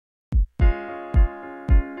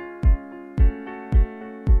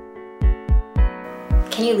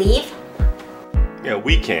Can you leave? Yeah,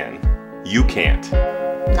 we can. You can't.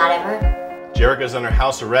 Not ever? Jerica's under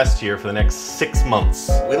house arrest here for the next 6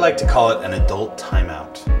 months. We like to call it an adult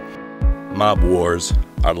timeout. Mob wars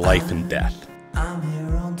are life and death.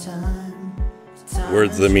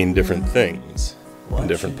 Words that mean different things in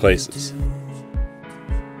different places.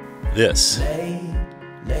 This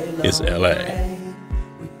is LA.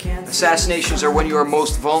 Assassinations are when you are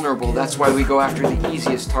most vulnerable. That's why we go after the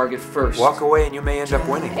easiest target first. Walk away and you may end up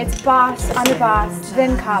winning. It's boss, underboss,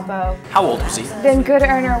 then capo. How old was he? Then good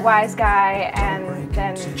earner, wise guy, and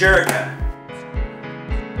then... Jerica.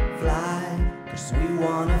 Fly, 'cause we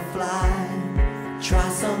wanna fly. Try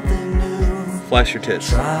something new. Flash your tits.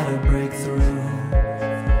 Try to break through.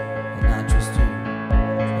 Not just you.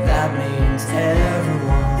 That means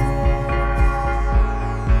everyone.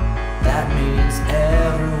 That means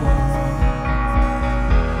everyone.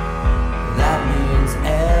 That means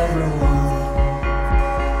everyone.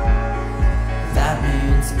 That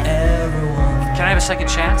means everyone. Can I have a second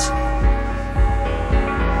chance?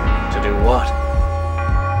 To do what?